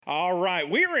All right,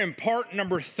 we are in part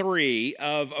number 3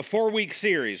 of a 4-week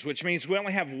series, which means we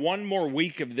only have one more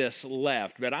week of this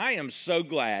left. But I am so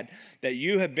glad that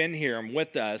you have been here and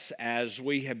with us as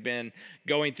we have been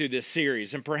going through this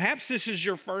series. And perhaps this is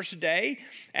your first day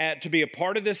to be a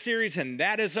part of this series, and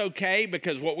that is okay,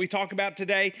 because what we talk about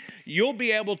today, you'll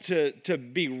be able to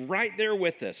be right there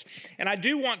with us. And I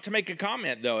do want to make a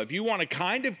comment, though. If you want to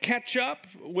kind of catch up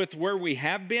with where we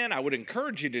have been, I would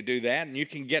encourage you to do that, and you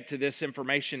can get to this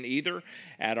information either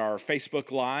at our Facebook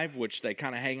Live, which they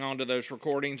kind of hang on to those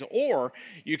recordings, or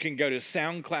you can go to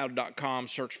soundcloud.com,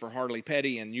 search for Harley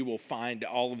Petty, and you will find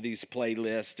all of these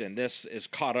playlists, and this is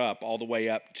caught up all the way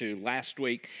up to last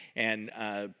week, and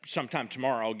sometime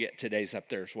tomorrow I'll get today's up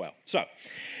there as well. So,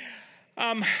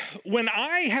 when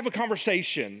I have a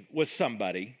conversation with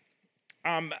somebody,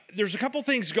 there's a couple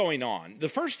things going on. The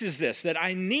first is this, that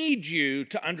I need you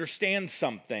to understand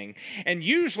something. And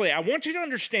usually I want you to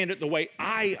understand it the way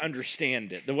I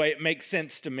understand it, the way it makes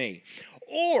sense to me.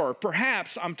 Or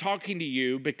perhaps I'm talking to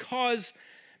you because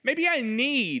maybe I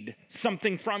need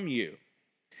something from you.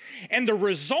 And the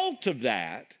result of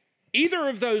that, either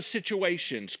of those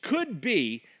situations, could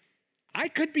be I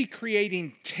could be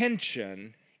creating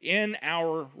tension in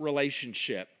our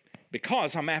relationship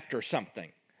because I'm after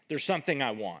something. There's something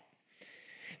I want.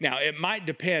 Now, it might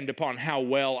depend upon how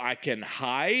well I can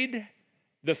hide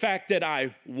the fact that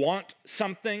I want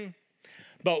something,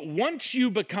 but once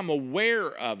you become aware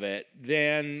of it,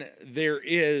 then there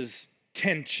is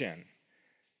tension,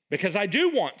 because I do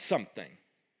want something.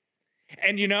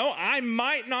 And I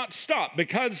might not stop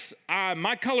because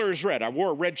my color is red. I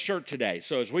wore a red shirt today.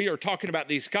 So as we are talking about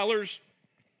these colors,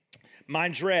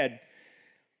 mine's red.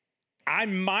 I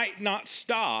might not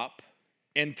stop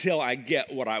until I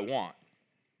get what I want,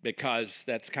 because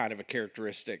that's kind of a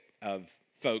characteristic of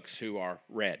folks who are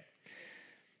red.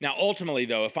 Now, ultimately,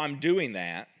 though, if I'm doing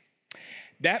that,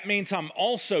 that means I'm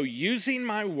also using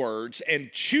my words and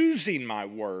choosing my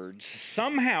words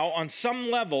somehow on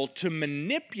some level to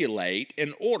manipulate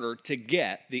in order to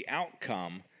get the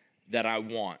outcome that I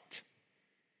want.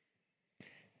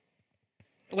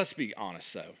 Let's be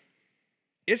honest, though.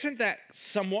 Isn't that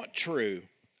somewhat true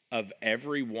of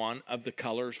every one of the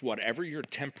colors, whatever your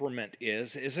temperament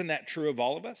is? Isn't that true of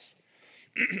all of us?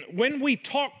 When we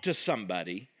talk to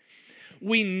somebody,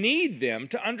 we need them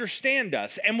to understand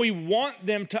us, and we want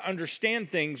them to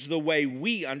understand things the way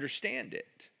we understand it.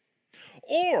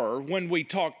 Or when we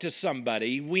talk to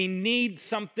somebody, we need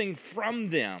something from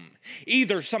them,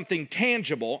 either something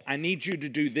tangible, I need you to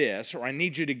do this, or I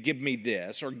need you to give me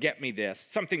this, or get me this,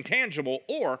 something tangible,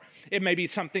 or it may be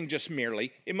something just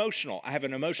merely emotional. I have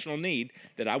an emotional need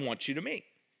that I want you to meet.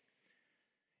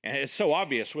 And it's so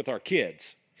obvious with our kids.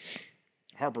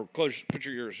 Harper, put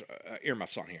your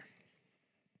earmuffs on here.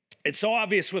 It's so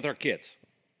obvious with our kids.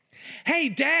 Hey,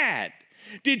 Dad,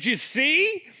 did you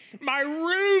see? My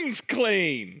room's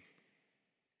clean.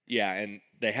 Yeah, and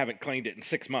they haven't cleaned it in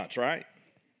 6 months, right?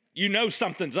 You know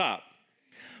something's up.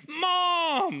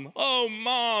 Mom, oh,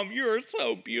 Mom, you're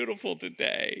so beautiful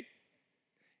today.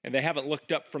 And they haven't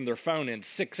looked up from their phone in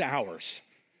 6 hours,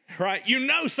 right? You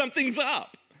know something's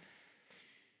up.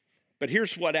 But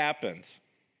here's what happens.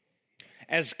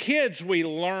 As kids, we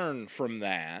learn from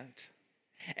that,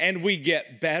 and we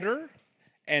get better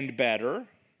and better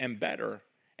and better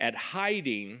at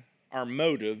hiding our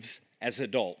motives as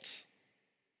adults.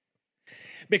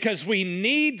 Because we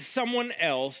need someone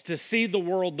else to see the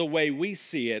world the way we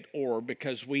see it, or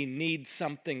because we need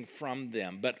something from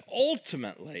them. But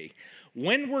ultimately,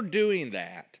 when we're doing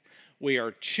that, we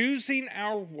are choosing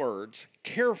our words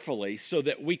carefully so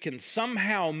that we can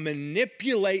somehow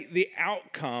manipulate the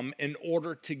outcome in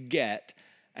order to get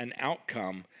an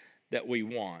outcome that we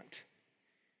want.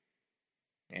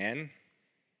 And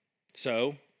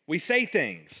so we say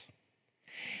things.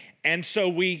 And so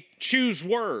we choose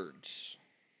words.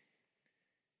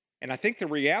 And I think the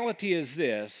reality is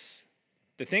this: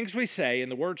 the things we say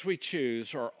and the words we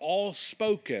choose are all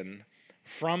spoken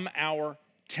from our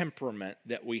temperament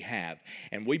that we have.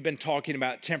 And we've been talking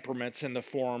about temperaments in the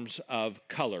forms of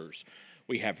colors.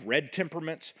 We have red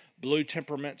temperaments, blue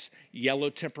temperaments, yellow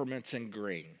temperaments, and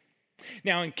green.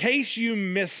 Now, in case you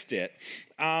missed it,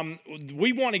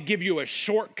 we want to give you a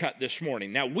shortcut this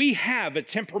morning. Now, we have a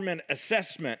temperament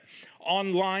assessment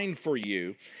online for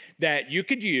you that you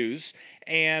could use,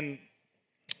 and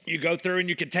you go through and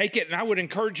you can take it, and I would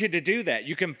encourage you to do that.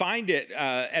 You can find it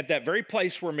at that very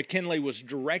place where McKinley was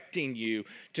directing you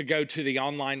to go to the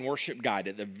online worship guide.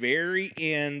 At the very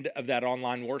end of that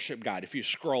online worship guide, if you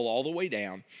scroll all the way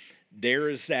down, there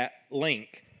is that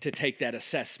link to take that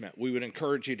assessment. We would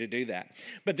encourage you to do that.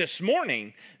 But this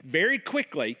morning, very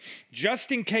quickly,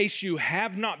 just in case you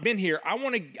have not been here, I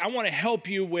want to help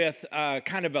you with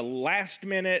kind of a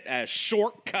last-minute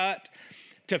shortcut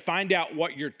to find out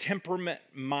what your temperament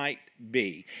might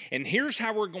be. And here's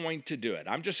how we're going to do it.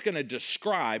 I'm just going to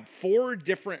describe 4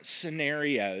 different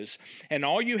scenarios, and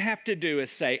all you have to do is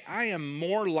say, I am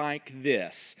more like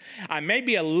this. I may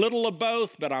be a little of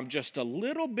both, but I'm just a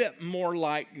little bit more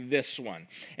like this one.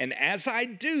 And as I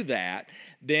do that,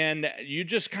 then you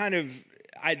just kind of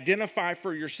identify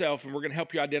for yourself, and we're going to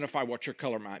help you identify what your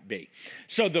color might be.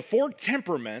 So the 4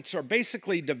 temperaments are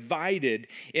basically divided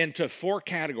into 4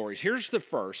 categories. Here's the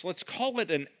first. Let's call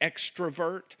it an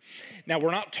extrovert. Now,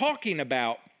 we're not talking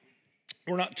about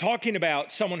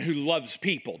someone who loves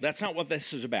people. That's not what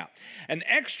this is about. An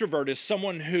extrovert is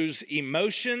someone whose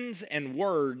emotions and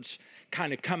words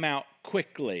kind of come out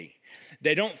quickly.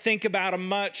 They don't think about them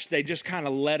much. They just kind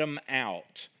of let them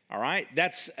out. All right?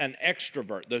 That's an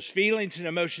extrovert. Those feelings and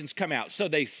emotions come out. So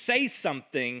they say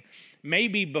something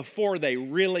maybe before they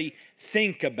really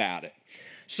think about it.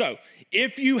 So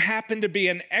if you happen to be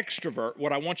an extrovert,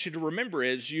 what I want you to remember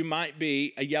is you might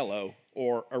be a yellow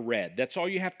or a red. That's all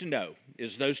you have to know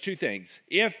is those 2 things.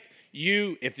 If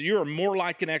you're more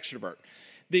like an extrovert.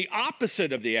 The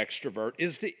opposite of the extrovert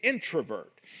is the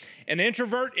introvert. An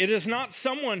introvert, it is not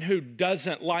someone who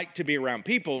doesn't like to be around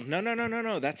people.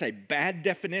 No. That's a bad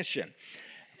definition.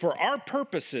 For our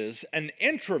purposes, an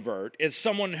introvert is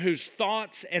someone whose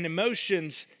thoughts and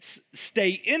emotions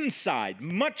stay inside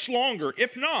much longer,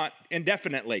 if not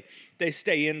indefinitely. They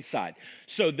stay inside.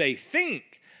 So they think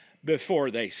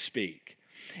before they speak.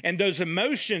 And those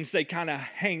emotions, they kind of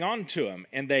hang on to them,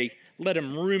 and they let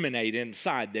them ruminate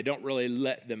inside. They don't really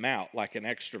let them out like an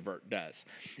extrovert does.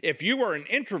 If you are an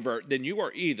introvert, then you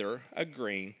are either a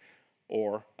green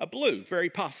or a blue, very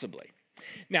possibly.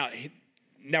 Now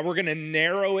we're going to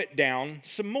narrow it down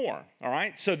some more, all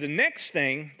right? So the next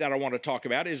thing that I want to talk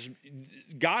about is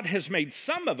God has made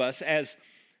some of us as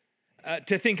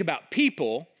to think about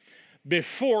people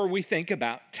before we think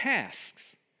about tasks.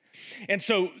 And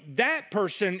so that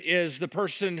person is the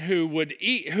person who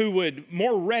would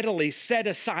more readily set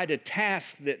aside a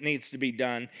task that needs to be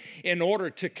done in order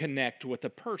to connect with a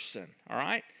person, all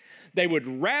right? They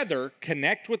would rather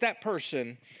connect with that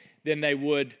person than they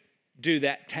would do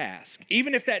that task.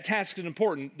 Even if that task is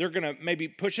important, they're going to maybe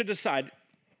push it aside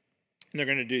and they're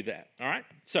going to do that, all right?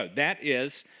 So that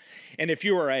is, and if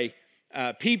you are a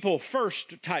people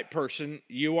first type person,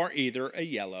 you are either a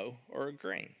yellow or a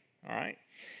green, all right?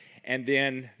 And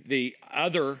then the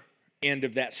other end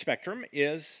of that spectrum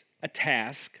is a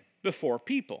task before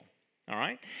people, all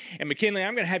right? And McKinley,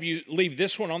 I'm going to have you leave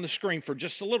this one on the screen for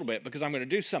just a little bit because I'm going to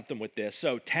do something with this.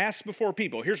 So task before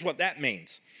people, here's what that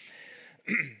means.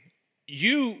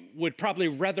 You would probably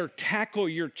rather tackle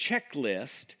your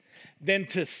checklist than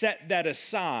to set that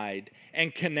aside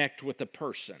and connect with a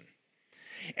person.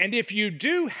 And if you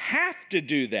do have to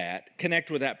do that, connect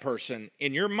with that person,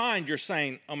 in your mind, you're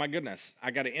saying, oh my goodness,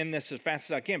 I got to end this as fast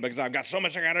as I can because I've got so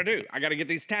much I got to do. I got to get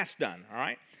these tasks done, all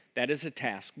right? That is a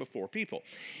task before people.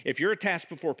 If you're a task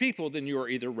before people, then you are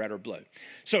either red or blue.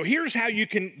 So here's how you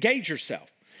can gauge yourself.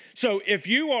 So if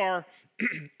you are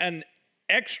an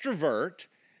extrovert,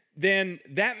 then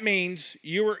that means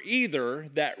you are either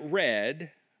that red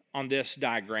on this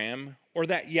diagram or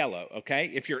that yellow,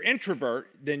 okay? If you're introvert,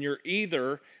 then you're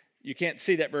either, you can't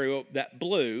see that very well, that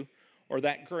blue or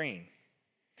that green.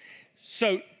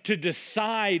 So to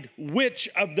decide which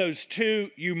of those 2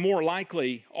 you more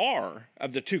likely are,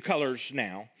 of the 2 colors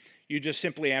now, you just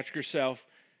simply ask yourself,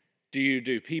 do you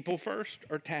do people first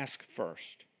or task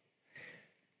first?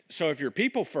 So if you're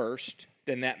people first,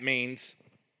 then that means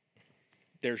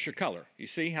there's your color. You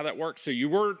see how that works? So you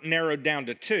were narrowed down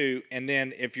to 2, and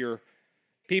then if you're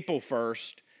people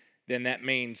first, then that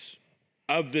means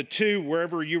of the 2,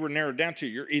 wherever you were narrowed down to,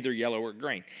 you're either yellow or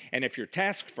green. And if you're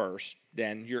task first,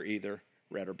 then you're either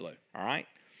red or blue, all right?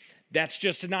 That's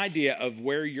just an idea of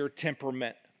where your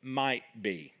temperament might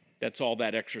be. That's all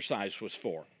that exercise was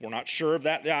for. We're not sure of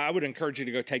that. I would encourage you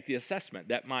to go take the assessment.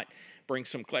 That might bring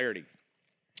some clarity.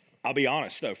 I'll be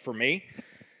honest, though, for me,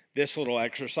 this little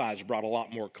exercise brought a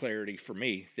lot more clarity for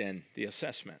me than the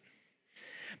assessment.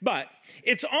 But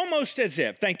it's almost as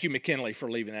if, thank you, McKinley,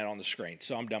 for leaving that on the screen,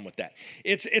 so I'm done with that.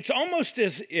 It's almost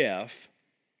as if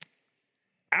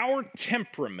our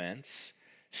temperaments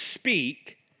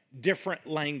speak different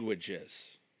languages,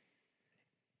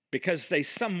 because they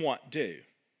somewhat do.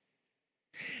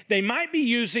 They might be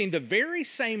using the very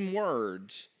same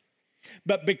words,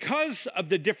 but because of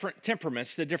the different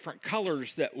temperaments, the different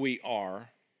colors that we are,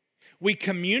 we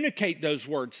communicate those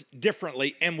words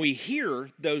differently, and we hear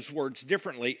those words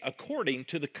differently according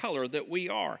to the color that we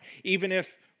are. Even if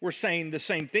we're saying the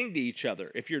same thing to each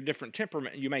other, if you're a different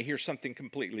temperament, you may hear something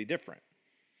completely different.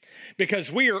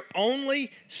 Because we are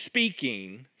only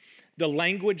speaking the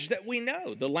language that we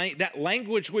know, that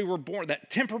language we were born, that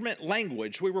temperament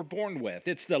language we were born with.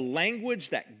 It's the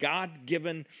language, that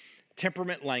God-given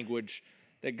temperament language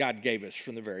that God gave us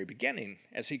from the very beginning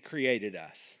as He created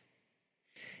us.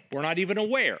 We're not even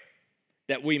aware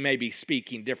that we may be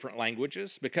speaking different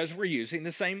languages because we're using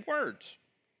the same words,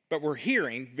 but we're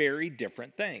hearing very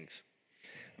different things.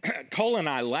 Cole and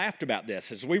I laughed about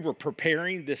this as we were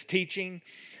preparing this teaching.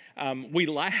 We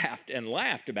laughed and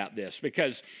laughed about this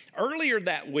because earlier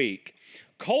that week,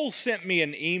 Cole sent me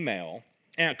an email.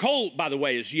 And Cole, by the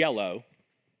way, is yellow.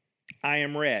 I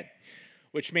am red,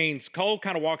 which means Cole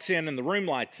kind of walks in and the room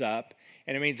lights up.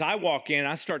 And it means I walk in and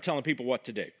I start telling people what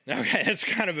to do. Okay, that's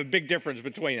kind of a big difference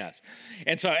between us.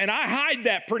 And I hide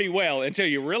that pretty well until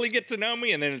you really get to know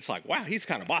me. And then it's like, wow, he's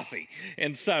kind of bossy.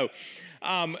 And so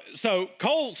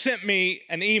Cole sent me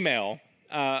an email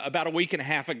about a week and a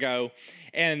half ago,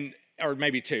 or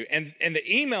maybe two. And the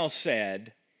email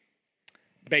said,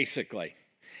 basically,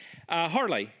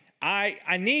 Harley,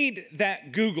 I need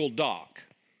that Google Doc.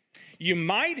 You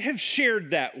might have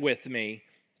shared that with me.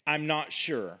 I'm not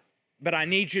sure. But I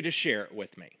need you to share it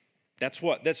with me. That's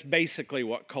basically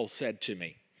what Cole said to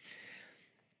me.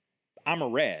 I'm a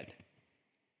red,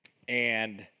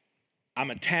 and I'm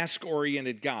a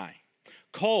task-oriented guy.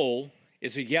 Cole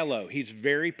is a yellow. He's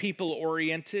very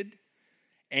people-oriented,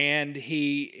 and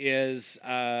we're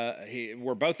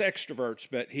both extroverts,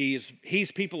 but he's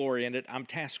people-oriented. I'm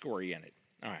task-oriented.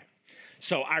 All right.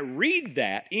 So I read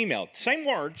that email, same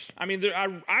words. I mean,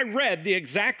 I read the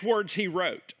exact words he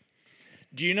wrote.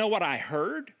 Do you know what I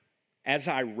heard as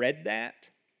I read that?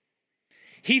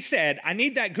 He said, I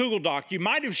need that Google Doc. You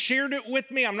might have shared it with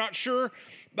me. I'm not sure,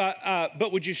 but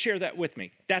would you share that with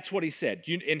me? That's what he said.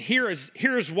 And here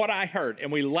is what I heard. And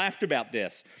we laughed about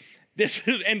this. This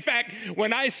is, in fact,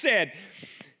 when I said,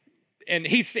 and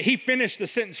he finished the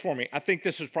sentence for me, I think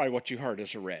this is probably what you heard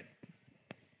as I read.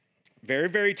 Very,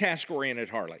 very task-oriented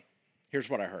Harley. Here's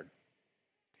what I heard.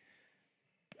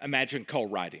 Imagine Cole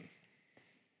writing.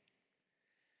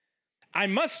 I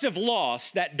must have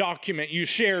lost that document you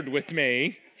shared with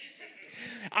me.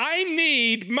 I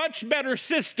need much better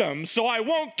systems so I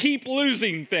won't keep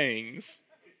losing things.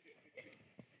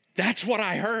 That's what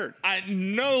I heard.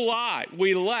 No lie.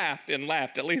 We laughed and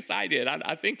laughed. At least I did.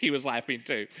 I think he was laughing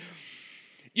too.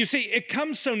 You see, it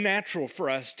comes so natural for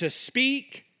us to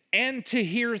speak and to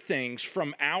hear things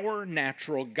from our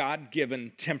natural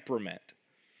God-given temperament.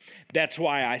 That's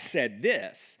why I said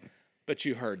this, but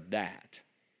you heard that.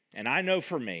 And I know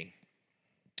for me,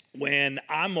 when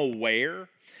I'm aware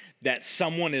that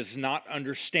someone is not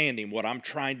understanding what I'm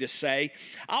trying to say,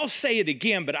 I'll say it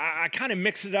again, but I kind of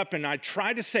mix it up and I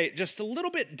try to say it just a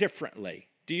little bit differently.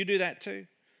 Do you do that too?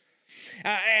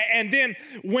 And then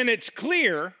when it's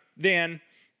clear then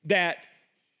that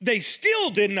they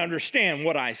still didn't understand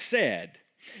what I said,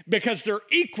 because they're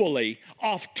equally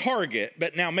off target,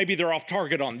 but now maybe they're off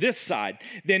target on this side,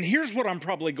 then here's what I'm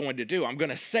probably going to do. I'm going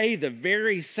to say the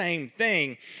very same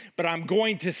thing, but I'm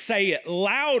going to say it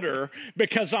louder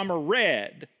because I'm a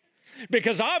red.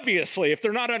 Because obviously, if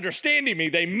they're not understanding me,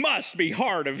 they must be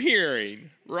hard of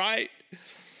hearing, right?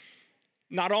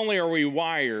 Not only are we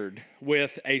wired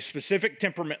with a specific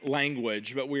temperament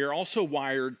language, but we are also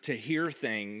wired to hear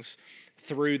things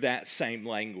through that same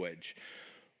language.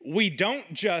 We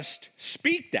don't just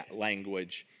speak that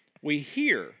language, we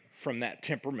hear from that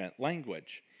temperament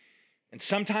language. And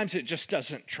sometimes it just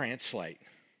doesn't translate.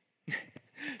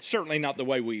 Certainly not the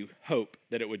way we hope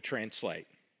that it would translate.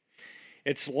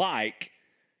 It's like,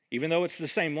 even though it's the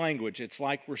same language, it's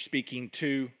like we're speaking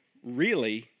two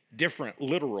really different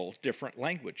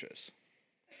languages.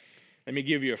 Let me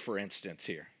give you a for instance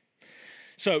here.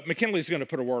 So McKinley's going to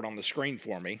put a word on the screen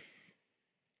for me.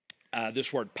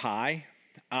 This word pie.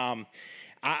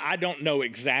 I don't know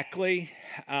exactly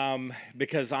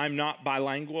because I'm not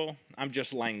bilingual. I'm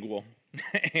just lingual.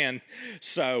 And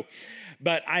so,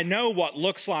 but I know what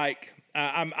looks like,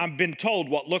 I've been told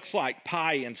what looks like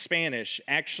pie in Spanish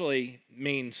actually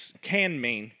can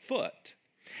mean foot.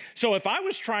 So if I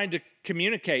was trying to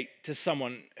communicate to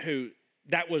someone who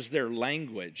that was their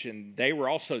language, and they were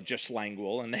also just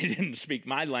lingual, and they didn't speak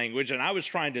my language, and I was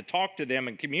trying to talk to them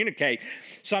and communicate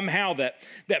somehow that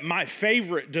my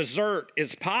favorite dessert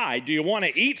is pie. Do you want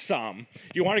to eat some?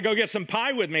 You want to go get some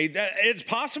pie with me? It's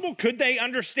possible. Could they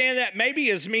understand that maybe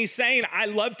as me saying, I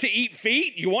love to eat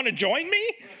feet? You want to join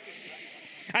me?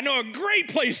 I know a great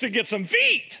place to get some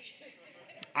feet.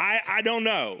 I don't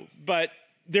know, but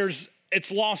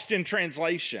it's lost in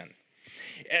translation.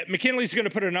 McKinley's going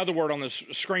to put another word on the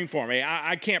screen for me.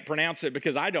 I can't pronounce it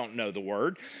because I don't know the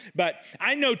word. But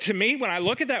I know, to me, when I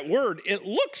look at that word, it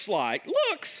looks like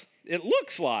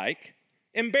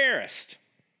embarrassed.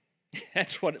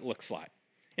 That's what it looks like,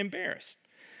 embarrassed.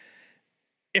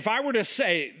 If I were to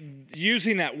say,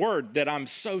 using that word, that I'm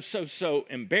so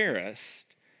embarrassed,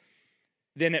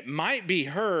 then it might be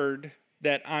heard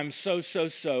that I'm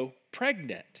so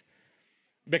pregnant.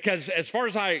 Because as far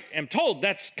as I am told,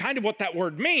 that's kind of what that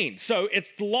word means. So it's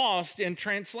lost in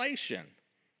translation.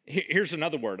 Here's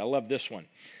another word. I love this one.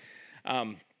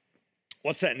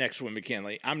 What's that next one,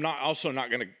 McKinley? I'm also not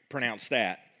going to pronounce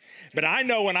that. But I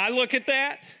know when I look at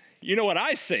that, you know what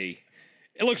I see?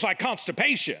 It looks like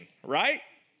constipation, right?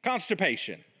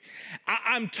 Constipation.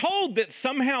 I'm told that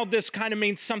somehow this kind of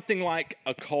means something like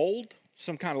a cold.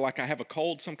 Some kind of like I have a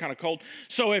cold, some kind of cold.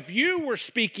 So if you were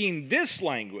speaking this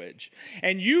language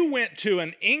and you went to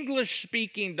an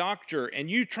English-speaking doctor and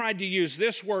you tried to use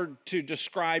this word to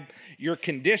describe your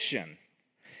condition,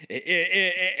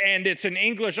 and it's an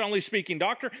English-only speaking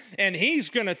doctor, and he's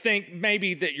going to think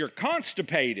maybe that you're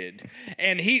constipated,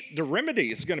 and the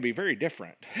remedy is going to be very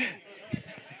different.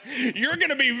 You're going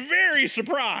to be very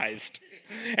surprised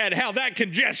at how that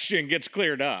congestion gets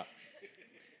cleared up.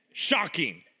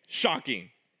 Shocking.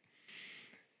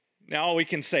 Now, all we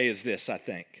can say is this, I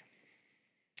think.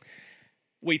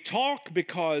 We talk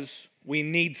because we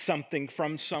need something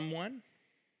from someone,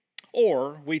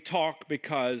 or we talk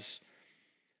because,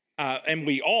 and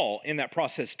we all in that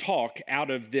process talk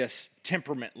out of this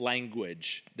temperament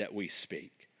language that we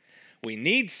speak. We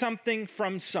need something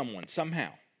from someone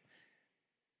somehow,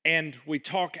 and we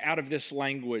talk out of this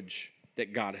language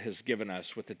that God has given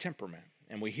us with the temperament,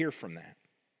 and we hear from that.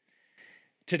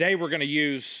 Today we're going to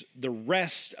use the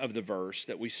rest of the verse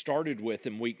that we started with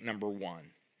in week number 1,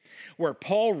 where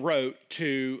Paul wrote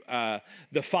to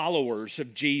the followers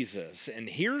of Jesus. And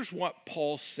here's what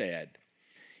Paul said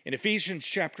in Ephesians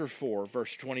chapter 4,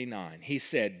 verse 29. He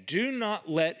said, "Do not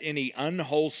let any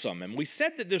unwholesome," and we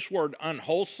said that this word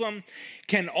unwholesome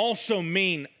can also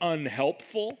mean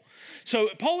unhelpful. So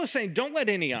Paul is saying, don't let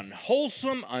any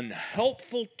unwholesome,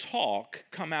 unhelpful talk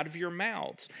come out of your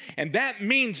mouths. And that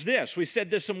means this. We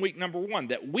said this in week number 1,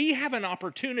 that we have an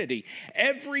opportunity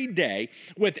every day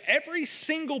with every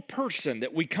single person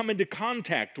that we come into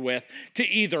contact with to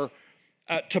either,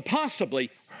 to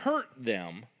possibly hurt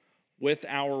them with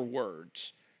our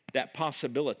words. That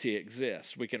possibility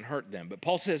exists. We can hurt them. But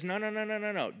Paul says,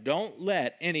 no. Don't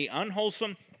let any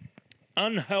unwholesome,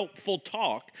 unhelpful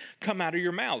talk come out of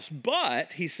your mouths.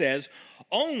 But, he says,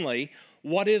 only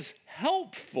what is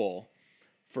helpful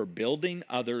for building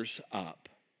others up.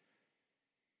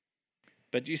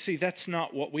 But you see, that's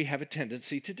not what we have a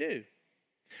tendency to do.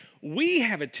 We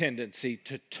have a tendency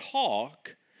to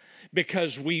talk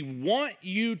because we want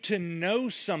you to know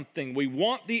something. We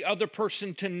want the other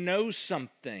person to know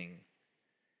something.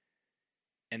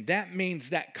 And that means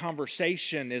that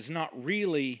conversation is not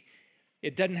really,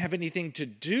 it doesn't have anything to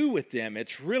do with them.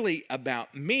 It's really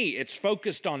about me. It's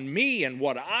focused on me and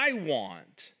what I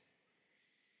want.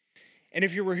 And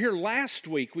if you were here last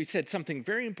week, we said something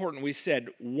very important. We said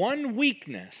one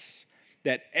weakness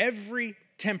that every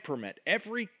temperament,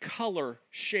 every color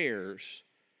shares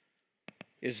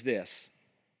is this: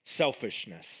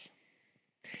 selfishness.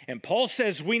 And Paul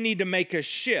says we need to make a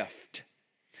shift.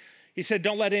 He said,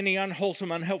 don't let any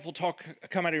unwholesome, unhelpful talk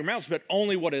come out of your mouths, but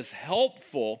only what is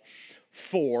helpful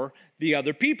for the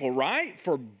other people, right?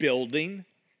 For building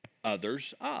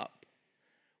others up.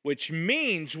 Which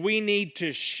means we need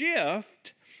to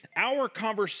shift our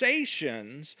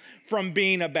conversations from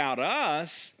being about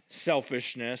us,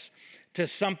 selfishness, to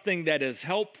something that is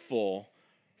helpful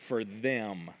for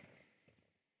them.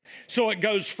 So it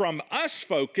goes from us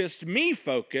focused, me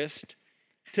focused,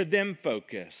 to them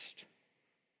focused.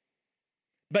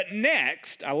 But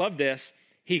next, I love this,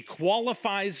 he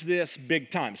qualifies this big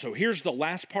time. So here's the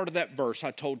last part of that verse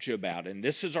I told you about, and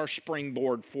this is our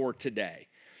springboard for today.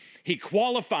 He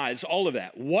qualifies all of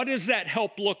that. What does that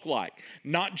help look like?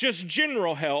 Not just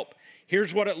general help.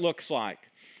 Here's what it looks like.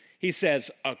 He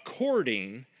says,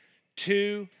 according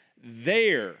to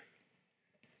their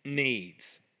needs,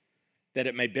 that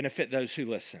it may benefit those who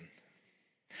listen.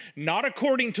 Not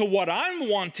according to what I'm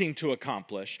wanting to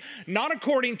accomplish, not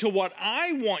according to what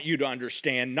I want you to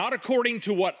understand, not according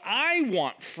to what I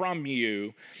want from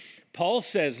you. Paul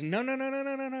says,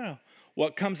 no.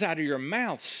 What comes out of your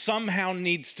mouth somehow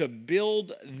needs to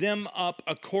build them up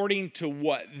according to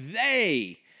what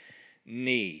they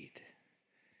need.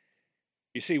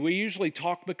 You see, we usually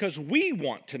talk because we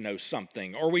want to know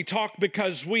something, or we talk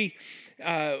because we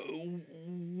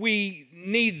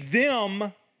need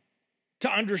them to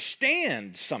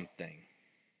understand something.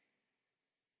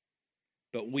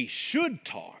 But we should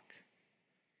talk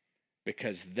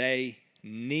because they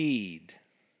need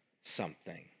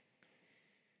something.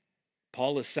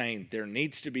 Paul is saying there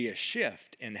needs to be a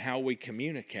shift in how we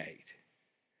communicate.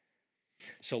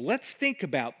 So let's think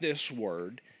about this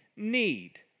word,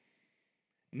 need.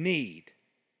 Need.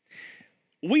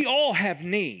 We all have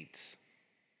needs.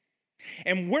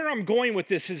 And where I'm going with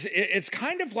this is it's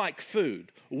kind of like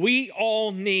food. We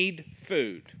all need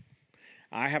food.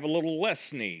 I have a little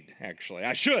less need, actually.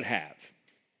 I should have.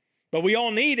 But we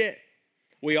all need it.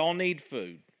 We all need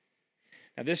food.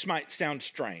 Now, this might sound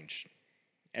strange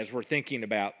as we're thinking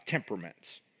about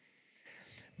temperaments.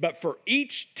 But for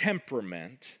each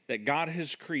temperament that God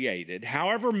has created,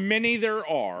 however many there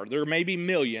may be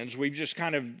millions. We've just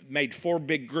kind of made 4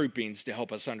 big groupings to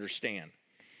help us understand.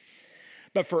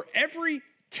 But for every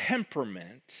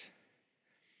temperament,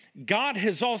 God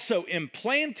has also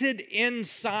implanted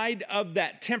inside of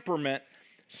that temperament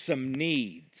some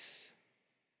needs.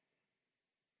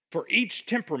 For each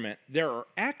temperament, there are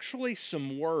actually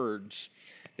some words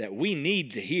that we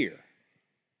need to hear.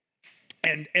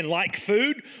 And like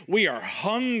food, we are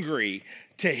hungry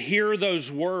to hear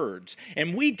those words.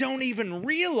 And we don't even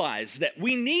realize that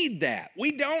we need that.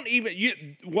 We don't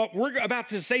even, what we're about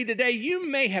to say today, you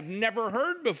may have never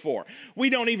heard before.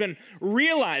 We don't even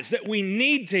realize that we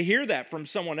need to hear that from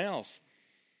someone else.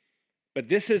 But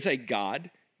this is a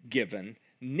God-given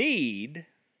need.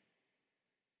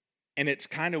 And it's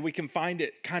we can find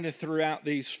it kind of throughout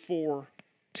these 4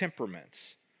 temperaments.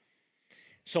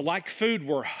 So like food,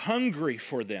 we're hungry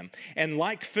for them. And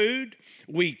like food,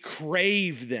 we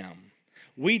crave them.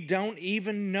 We don't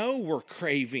even know we're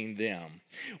craving them.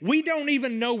 We don't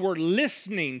even know we're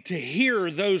listening to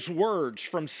hear those words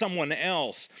from someone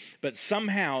else. But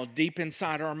somehow, deep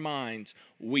inside our minds,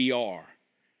 we are.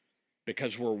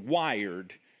 Because we're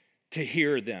wired to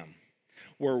hear them.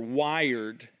 We're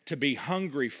wired to be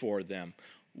hungry for them.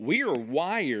 We are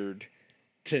wired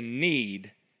to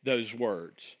need those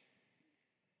words.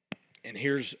 And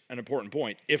here's an important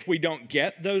point. If we don't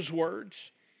get those words,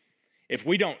 if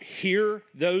we don't hear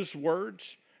those words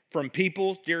from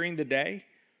people during the day,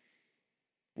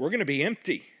 we're going to be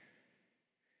empty.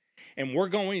 And we're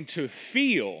going to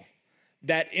feel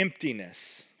that emptiness,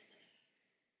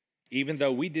 even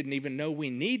though we didn't even know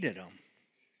we needed them.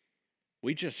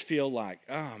 We just feel like,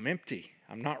 oh, I'm empty.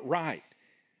 I'm not right.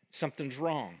 Something's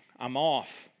wrong. I'm off.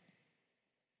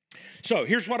 So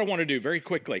here's what I want to do very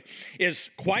quickly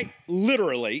is quite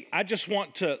literally, I just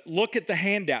want to look at the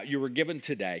handout you were given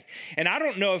today. And I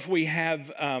don't know if we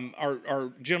have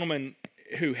our gentleman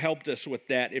who helped us with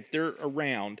that, if they're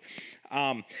around.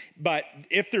 But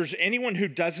if there's anyone who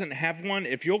doesn't have one,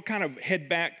 if you'll kind of head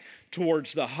back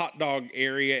towards the hot dog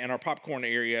area and our popcorn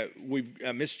area, we've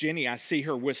Miss Jenny, I see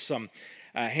her with some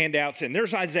handouts, and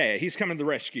there's Isaiah. He's coming to the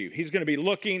rescue. He's going to be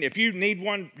looking. If you need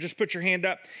one, just put your hand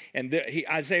up, and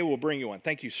Isaiah will bring you one.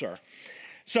 Thank you, sir.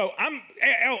 So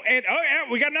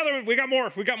we got another one. We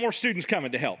got more students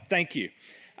coming to help. Thank you.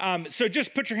 So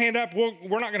just put your hand up.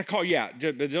 We're not going to call you out,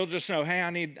 but they'll just know, hey, I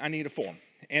need a form.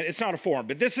 And it's not a form,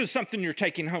 but this is something you're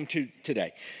taking home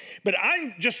today. But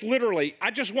I just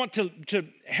want to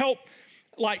help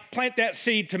plant that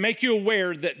seed to make you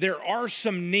aware that there are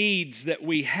some needs that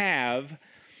we have,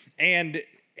 and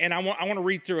I want to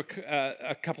read through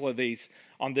a couple of these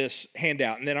on this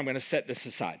handout, and then I'm going to set this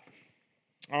aside.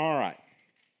 All right.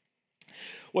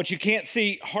 What you can't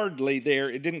see hardly there,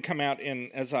 it didn't come out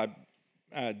in as I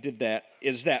did that,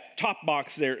 is that top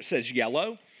box there. It says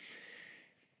yellow.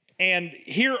 And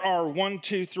here are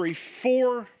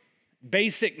 4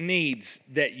 basic needs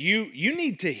that you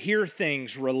need to hear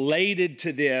things related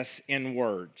to this in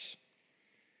words.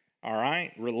 All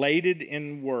right? Related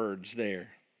in words there.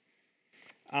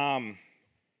 I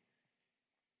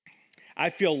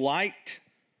feel liked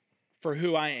for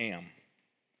who I am,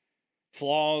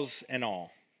 flaws and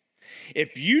all.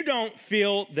 If you don't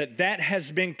feel that has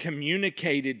been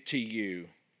communicated to you,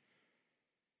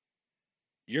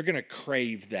 you're going to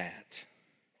crave that.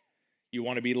 You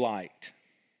want to be liked,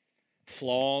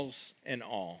 flaws and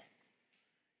all.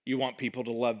 You want people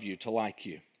to love you, to like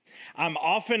you. I'm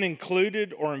often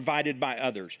included or invited by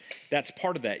others. That's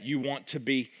part of that. You want to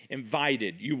be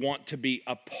invited. You want to be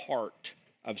a part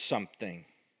of something.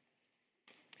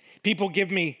 People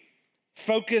give me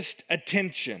focused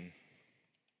attention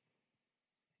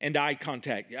and eye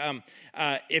contact.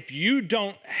 If you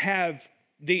don't have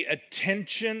the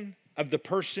attention of the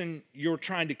person you're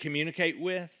trying to communicate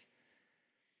with,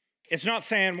 It's not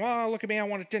saying, well, look at me, I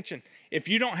want attention. If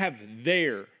you don't have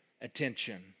their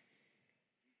attention,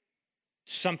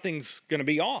 something's going to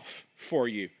be off for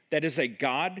you. That is a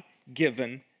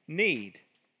God-given need.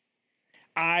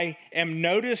 I am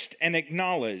noticed and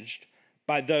acknowledged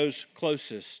by those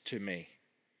closest to me.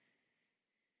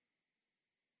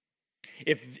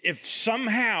 If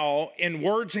somehow in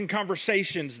words and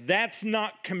conversations that's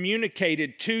not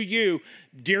communicated to you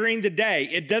during the day,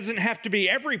 it doesn't have to be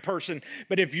every person,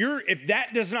 but if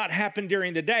that does not happen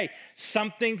during the day,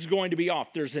 something's going to be off.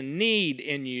 There's a need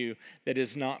in you that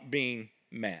is not being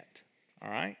met.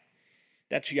 All right?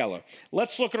 That's yellow.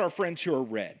 Let's look at our friends who are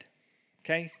red.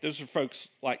 Okay? Those are folks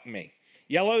like me.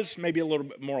 Yellows, maybe a little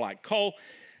bit more like Cole.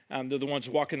 They're the ones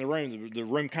who walk in the room. The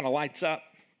room kind of lights up.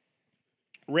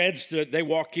 Reds, they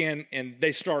walk in and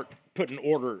they start putting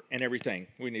order in everything.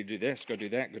 We need to do this, go do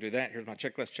that, go do that. Here's my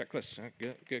checklist.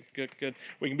 Good.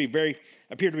 We can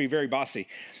appear to be very bossy.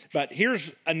 But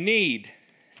here's a need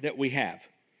that we have.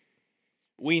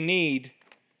 We need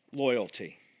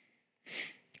loyalty.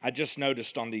 I just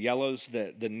noticed on the yellows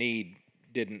that the need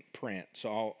didn't print,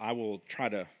 so I will try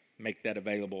to make that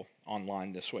available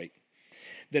online this week.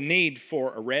 The need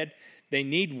for a red, they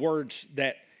need words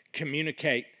that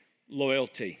communicate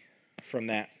loyalty from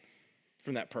that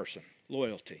person.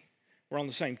 Loyalty. We're on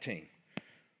the same team.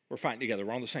 We're fighting together.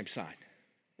 We're on the same side.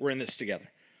 We're in this together.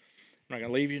 I'm not going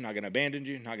to leave you, not going to abandon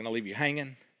you, not going to leave you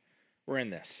hanging. We're in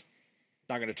this.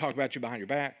 Not going to talk about you behind your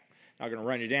back, not going to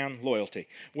run you down. Loyalty.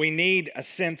 We need a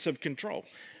sense of control.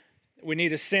 We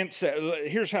need a sense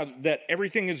that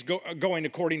everything is going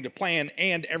according to plan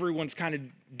and everyone's kind of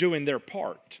doing their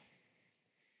part.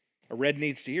 A red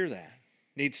needs to hear that.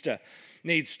 Needs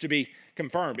to be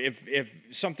confirmed. If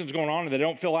something's going on and they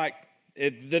don't feel like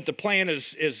that the plan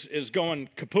is going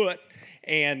kaput,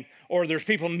 or there's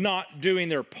people not doing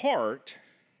their part,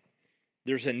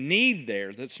 there's a need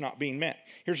there that's not being met.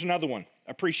 Here's another one: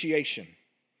 appreciation.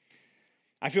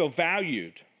 I feel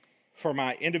valued for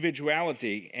my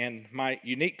individuality and my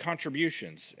unique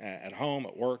contributions at home,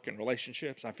 at work, and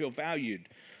relationships. I feel valued.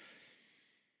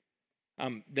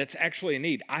 That's actually a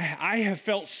need. I have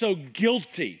felt so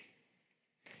guilty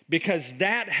because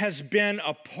that has been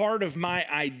a part of my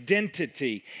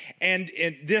identity. And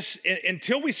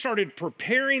until we started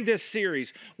preparing this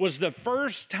series, was the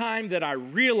first time that I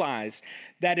realized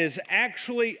that is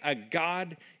actually a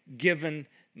God-given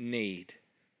need.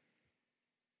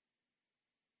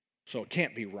 So it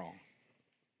can't be wrong.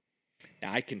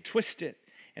 Now, I can twist it,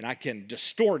 and I can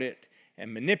distort it,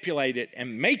 and manipulate it,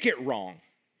 and make it wrong.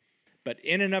 But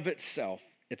in and of itself,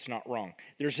 it's not wrong.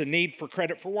 There's a need for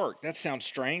credit for work. That sounds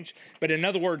strange. But in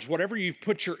other words, whatever you've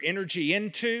put your energy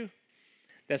into,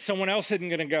 that someone else isn't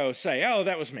going to go say, oh,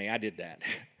 that was me, I did that.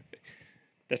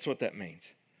 That's what that means.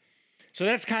 So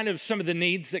that's kind of some of the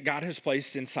needs that God has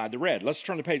placed inside the red. Let's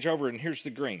turn the page over, and here's the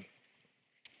green.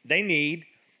 They need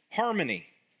harmony.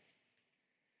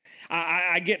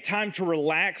 I get time to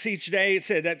relax each day. It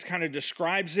said that kind of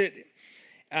describes it.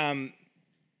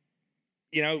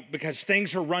 Because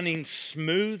things are running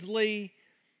smoothly,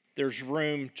 there's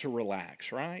room to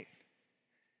relax, right?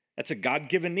 That's a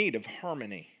God-given need of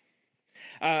harmony.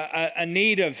 A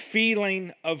need of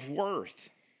feeling of worth.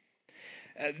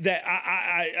 That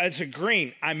I as a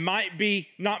green, I might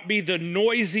not be the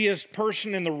noisiest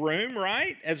person in the room,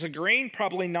 right? As a green,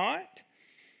 probably not.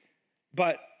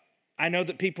 But I know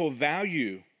that people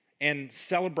value and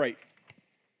celebrate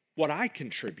what I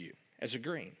contribute as a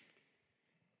green.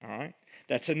 All right?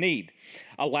 That's a need.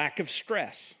 A lack of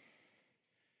stress.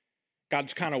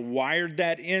 God's kind of wired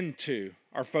that into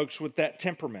our folks with that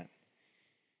temperament.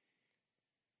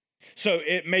 So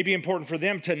it may be important for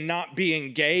them to not be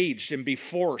engaged and be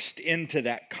forced into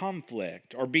that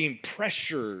conflict or being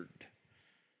pressured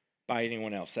by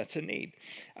anyone else. That's a need.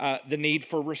 The need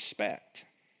for respect.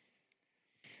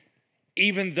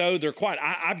 Even though they're quiet.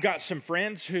 I've got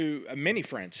many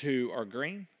friends who are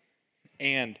green,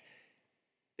 and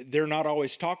they're not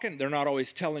always talking. They're not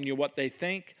always telling you what they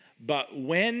think. But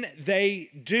when they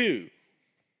do,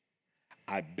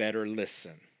 I better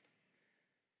listen.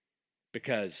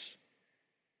 Because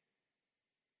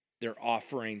they're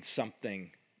offering something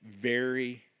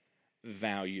very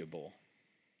valuable.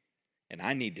 And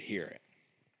I need to hear it.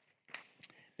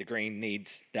 The green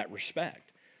needs that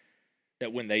respect.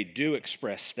 That when they do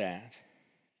express that,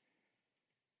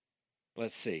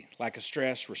 let's see, lack of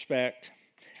stress, respect.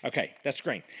 Okay, that's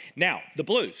green. Now, the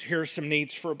blues. Here are some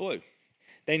needs for a blue.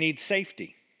 They need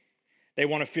safety. They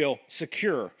want to feel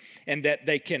secure and that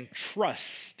they can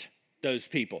trust those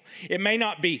people. It may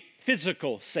not be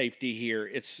physical safety here.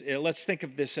 Let's think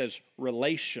of this as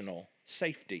relational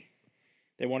safety.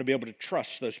 They want to be able to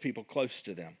trust those people close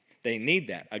to them. They need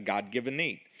that, a God-given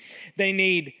need. They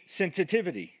need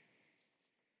sensitivity,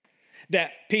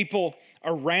 that people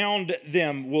around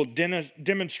them will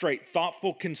demonstrate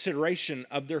thoughtful consideration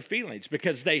of their feelings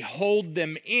because they hold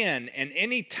them in. And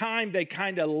anytime they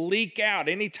kind of leak out,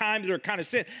 anytime they're kind of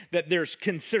sad, that there's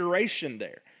consideration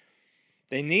there.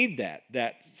 They need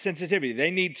that sensitivity.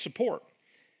 They need support.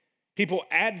 People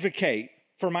advocate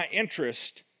for my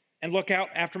interest and look out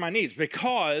after my needs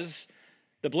because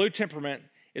the blue temperament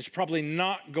is probably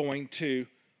not going to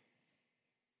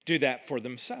do that for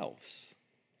themselves.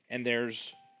 And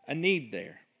there's a need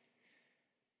there.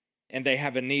 And they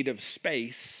have a need of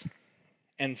space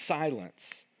and silence.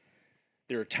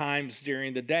 There are times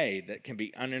during the day that can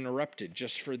be uninterrupted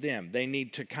just for them. They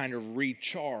need to kind of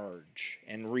recharge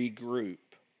and regroup,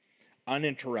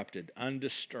 uninterrupted,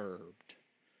 undisturbed.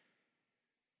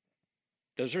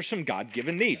 Those are some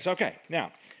God-given needs. Okay,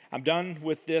 now, I'm done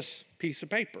with this piece of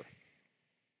paper.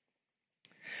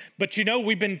 But you know,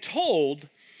 we've been told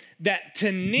that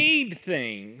to need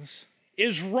things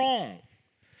is wrong.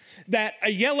 That a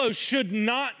yellow should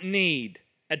not need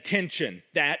attention.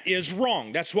 That is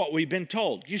wrong. That's what we've been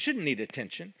told. You shouldn't need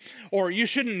attention. Or you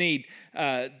shouldn't need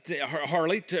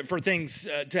Harley for things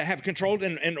to have control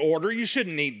and order. You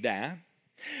shouldn't need that.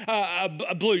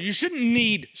 A blue, you shouldn't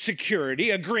need security.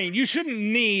 A green, you shouldn't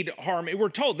need harmony. We're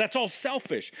told that's all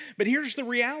selfish. But here's the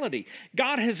reality.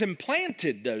 God has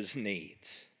implanted those needs.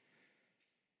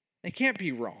 They can't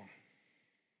be wrong.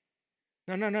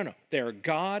 No. They are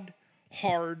God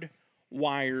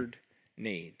hard-wired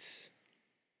needs.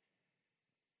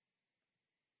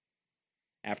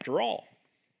 After all,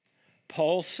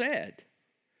 Paul said,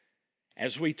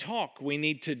 as we talk, we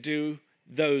need to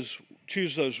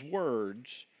choose those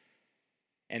words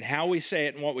and how we say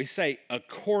it and what we say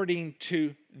according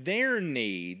to their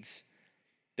needs,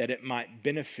 that it might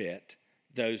benefit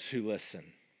those who listen.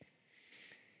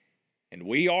 And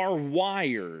we are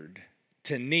wired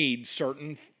to need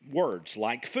certain words,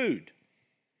 like food.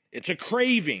 It's a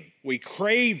craving. We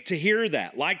crave to hear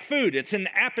that. Like food, it's an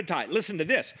appetite. Listen to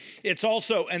this. It's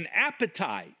also an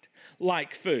appetite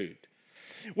like food,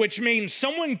 which means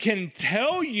someone can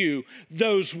tell you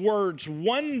those words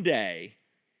one day,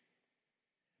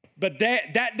 but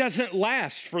that doesn't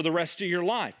last for the rest of your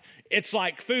life. It's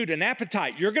like food, an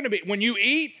appetite. You're going to be, when you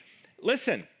eat,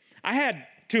 listen, I had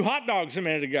 2 hot dogs a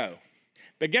minute ago.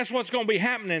 But guess what's going to be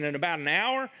happening in about an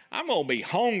hour? I'm going to be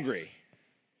hungry.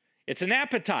 It's an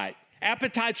appetite.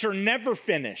 Appetites are never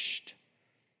finished.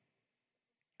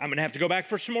 I'm going to have to go back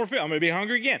for some more food. I'm going to be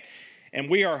hungry again. And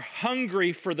we are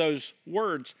hungry for those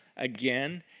words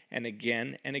again and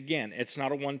again and again. It's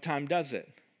not a one-time does it.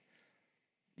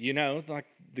 You know, like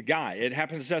the guy. It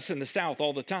happens to us in the South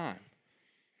all the time.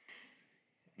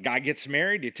 Guy gets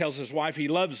married. He tells his wife he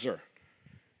loves her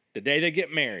the day they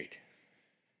get married.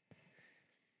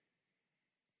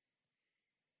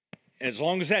 As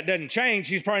long as that doesn't change,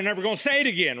 he's probably never going to say it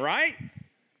again, right?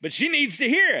 But she needs to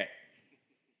hear it.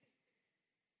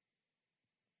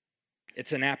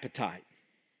 It's an appetite.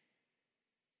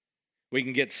 We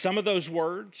can get some of those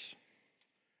words,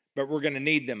 but we're going to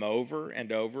need them over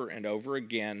and over and over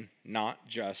again, not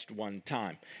just one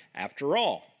time. After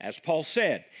all, as Paul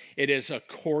said, it is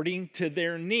according to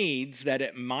their needs that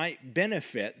it might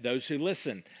benefit those who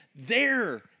listen.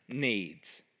 Their needs.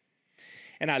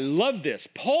 And I love this.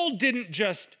 Paul didn't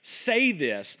just say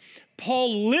this.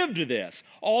 Paul lived this,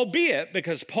 albeit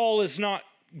because Paul is not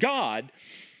God.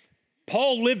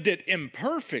 Paul lived it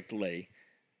imperfectly,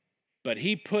 but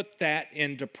he put that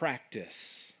into practice.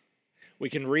 We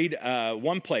can read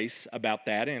one place about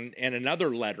that in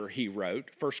another letter he wrote,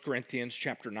 1 Corinthians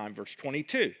chapter 9, verse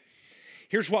 22.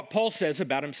 Here's what Paul says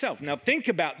about himself. Now think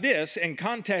about this in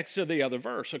context of the other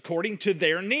verse, according to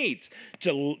their needs,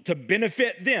 to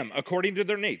benefit them according to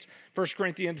their needs. 1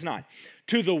 Corinthians 9.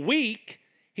 To the weak,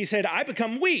 he said, I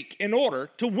become weak in order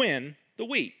to win the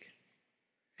weak.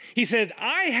 He said,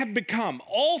 I have become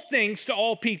all things to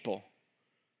all people.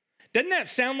 Doesn't that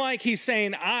sound like he's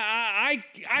saying, I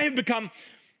have become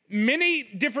many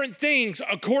different things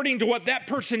according to what that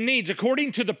person needs,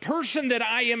 according to the person that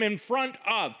I am in front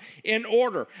of, in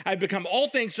order. I've become all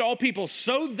things to all people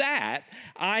so that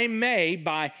I may,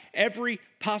 by every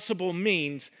possible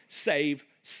means, save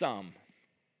some.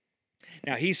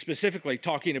 Now, he's specifically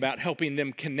talking about helping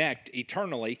them connect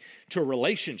eternally to a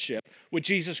relationship with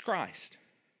Jesus Christ.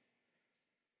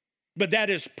 But that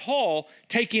is Paul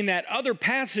taking that other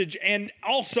passage and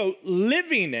also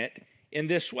living it in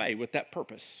this way with that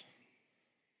purpose.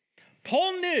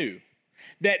 Paul knew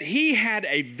that he had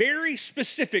a very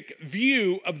specific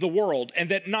view of the world and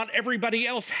that not everybody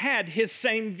else had his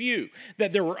same view,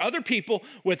 that there were other people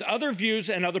with other views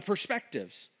and other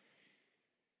perspectives.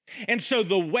 And so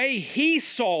the way he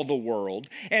saw the world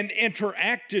and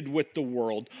interacted with the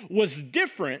world was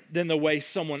different than the way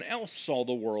someone else saw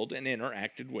the world and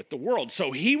interacted with the world.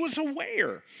 So he was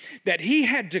aware that he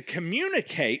had to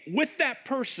communicate with that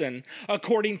person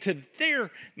according to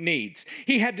their needs.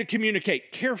 He had to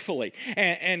communicate carefully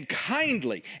and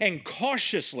kindly and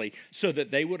cautiously so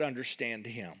that they would understand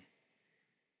him.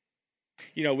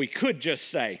 You know, we could just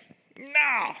say,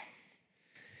 "No,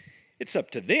 it's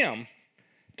up to them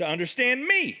to understand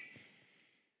me.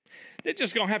 They're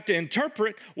just going to have to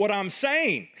interpret what I'm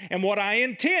saying and what I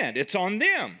intend. It's on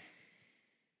them.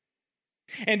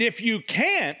 And if you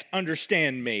can't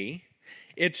understand me,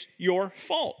 it's your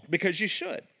fault because you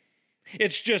should.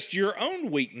 It's just your own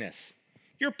weakness,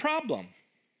 your problem."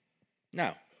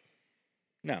 No.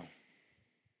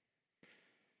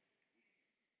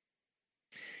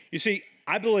 You see,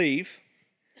 I believe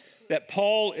that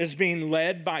Paul is being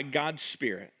led by God's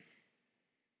Spirit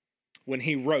when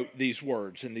he wrote these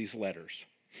words in these letters.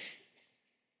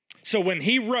 So when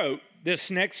he wrote this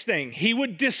next thing, he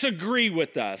would disagree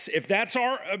with us. If that's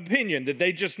our opinion, that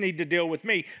they just need to deal with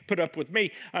me, put up with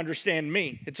me, understand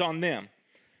me, it's on them.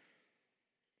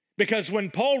 Because when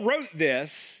Paul wrote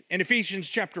this in Ephesians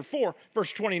chapter 4,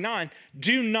 verse 29,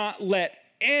 do not let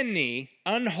any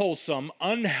unwholesome,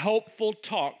 unhelpful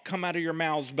talk come out of your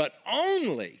mouths, but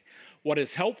only what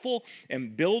is helpful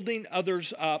in building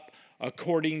others up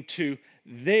according to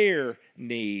their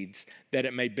needs, that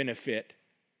it may benefit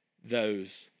those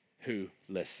who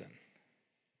listen.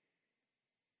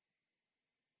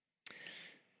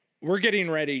 We're getting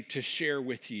ready to share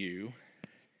with you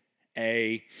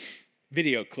a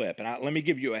video clip. And let me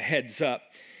give you a heads up.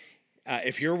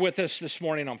 If you're with us this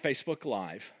morning on Facebook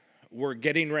Live, we're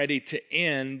getting ready to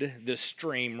end the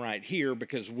stream right here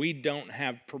because we don't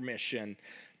have permission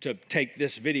to take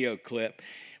this video clip.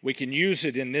 We can use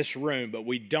it in this room, but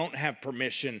we don't have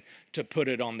permission to put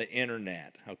it on the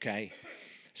internet, okay?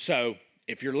 So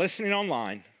if you're listening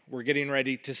online, we're getting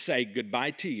ready to say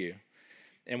goodbye to you.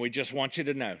 And we just want you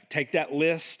to know, take that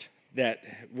list that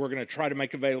we're going to try to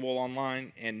make available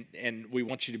online, and we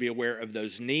want you to be aware of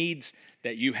those needs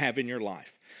that you have in your life.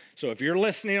 So if you're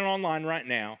listening online right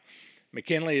now,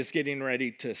 McKinley is getting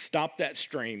ready to stop that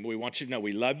stream. We want you to know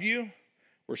we love you.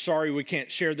 We're sorry we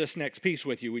can't share this next piece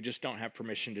with you. We just don't have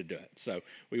permission to do it. So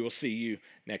we will see you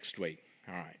next week.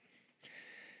 All right.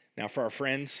 Now for our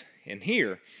friends in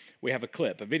here, we have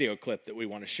a video clip that we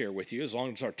want to share with you as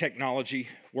long as our technology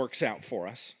works out for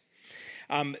us.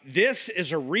 This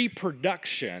is a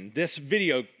reproduction. This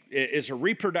video is a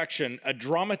reproduction, a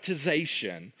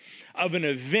dramatization of an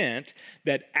event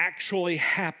that actually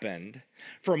happened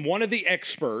from one of the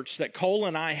experts that Cole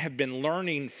and I have been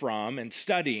learning from and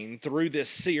studying through this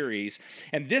series.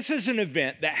 And this is an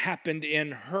event that happened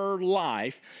in her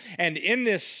life. And in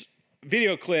this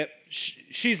video clip,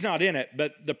 she's not in it,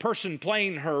 but the person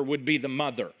playing her would be the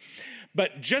mother.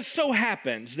 But just so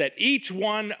happens that each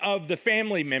one of the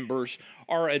family members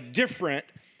are a different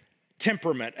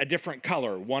temperament, a different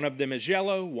color. One of them is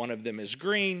yellow, one of them is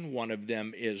green, one of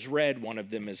them is red, one of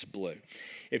them is blue.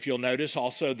 If you'll notice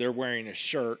also, they're wearing a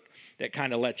shirt that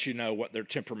kind of lets you know what their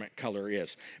temperament color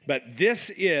is. But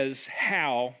this is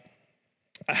how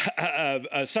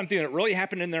something that really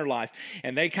happened in their life,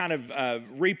 and they kind of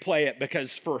replay it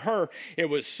because for her, it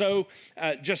was so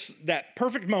just that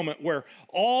perfect moment where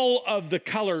all of the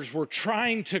colors were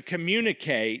trying to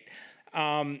communicate,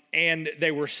 and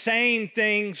they were saying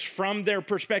things from their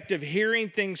perspective, hearing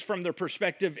things from their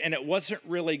perspective, and it wasn't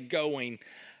really going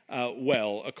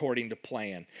well according to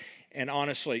plan. And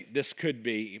honestly, this could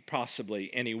be possibly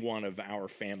any one of our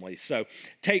families. So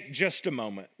take just a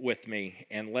moment with me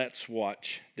and let's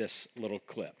watch this little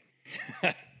clip.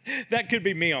 That could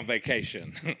be me on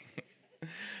vacation.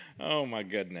 Oh my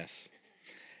goodness.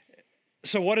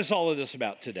 So what is all of this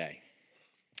about today?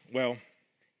 Well,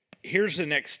 here's the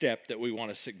next step that we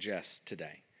want to suggest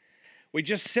today. We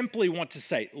just simply want to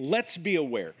say, let's be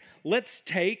aware. Let's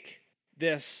take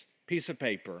this piece of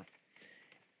paper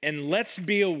and let's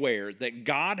be aware that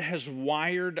God has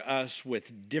wired us with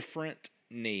different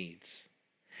needs.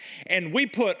 And we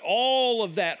put all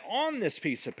of that on this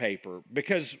piece of paper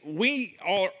because we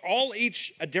are all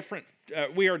each a different,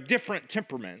 we are different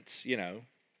temperaments, you know.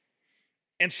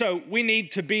 And so we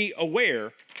need to be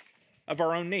aware of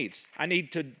our own needs. I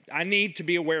need to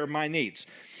be aware of my needs.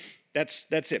 That's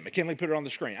it. McKinley put it on the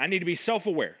screen. I need to be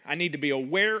self-aware. I need to be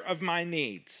aware of my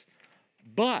needs.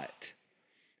 But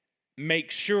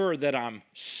make sure that I'm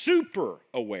super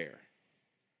aware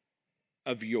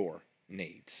of your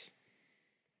needs.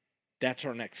 That's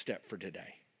our next step for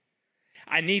today.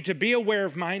 I need to be aware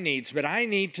of my needs, but I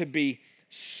need to be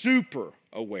super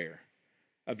aware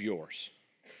of yours.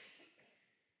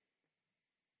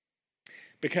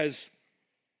 Because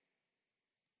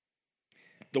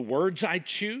the words I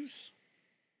choose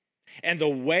and the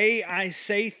way I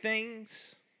say things,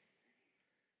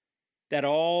 that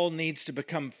all needs to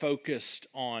become focused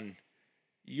on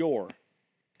your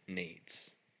needs.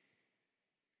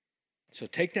 So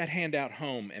take that handout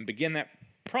home and begin that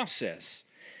process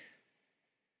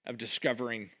of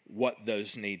discovering what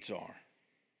those needs are.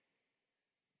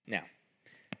 Now,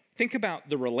 think about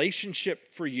the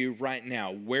relationship for you right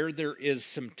now where there is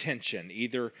some tension,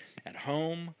 either at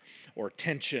home or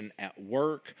tension at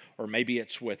work, or maybe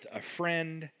it's with a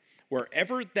friend.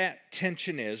 Wherever that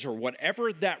tension is, or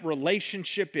whatever that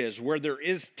relationship is where there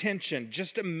is tension,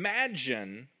 just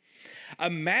imagine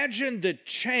the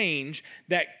change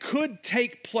that could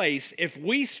take place if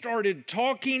we started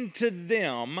talking to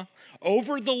them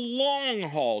over the long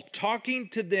haul, talking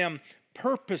to them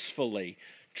purposefully,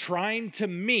 trying to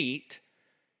meet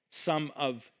some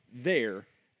of their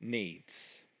needs,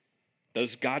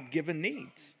 those God-given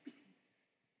needs.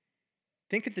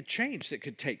 Think of the change that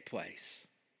could take place.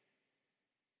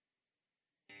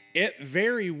 It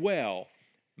very well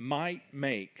might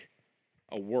make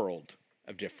a world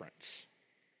of difference.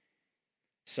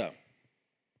 So,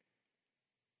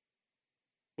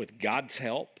 with God's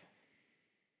help,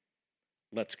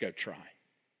 let's go try.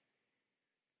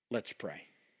 Let's pray.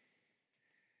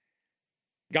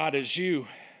 God, as you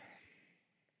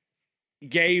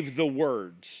gave the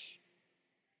words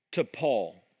to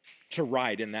Paul to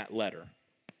write in that letter,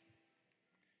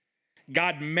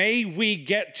 God, may we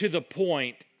get to the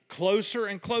point closer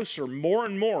and closer, more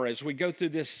and more as we go through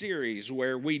this series,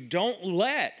 where we don't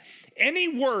let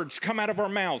any words come out of our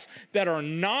mouths that are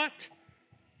not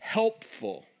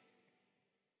helpful.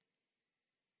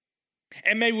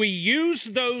 And may we use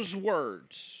those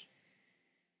words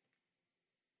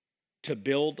to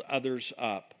build others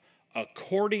up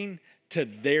according to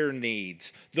their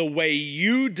needs, the way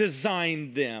you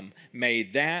designed them. May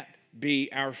that be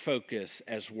our focus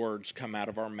as words come out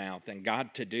of our mouth. And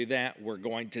God, to do that, we're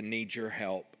going to need your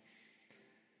help.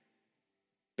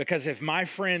 Because if my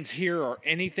friends here are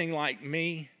anything like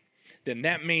me, then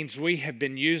that means we have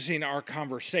been using our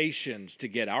conversations to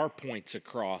get our points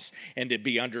across and to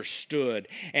be understood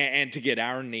and to get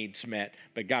our needs met.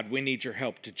 But God, we need your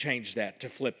help to change that, to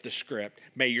flip the script.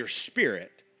 May your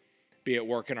Spirit be at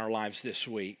work in our lives this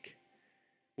week.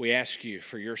 We ask you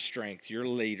for your strength, your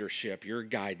leadership, your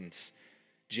guidance.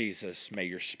 Jesus, may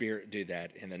your Spirit do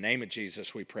that. In the name of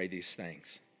Jesus, we pray these things.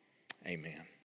 Amen.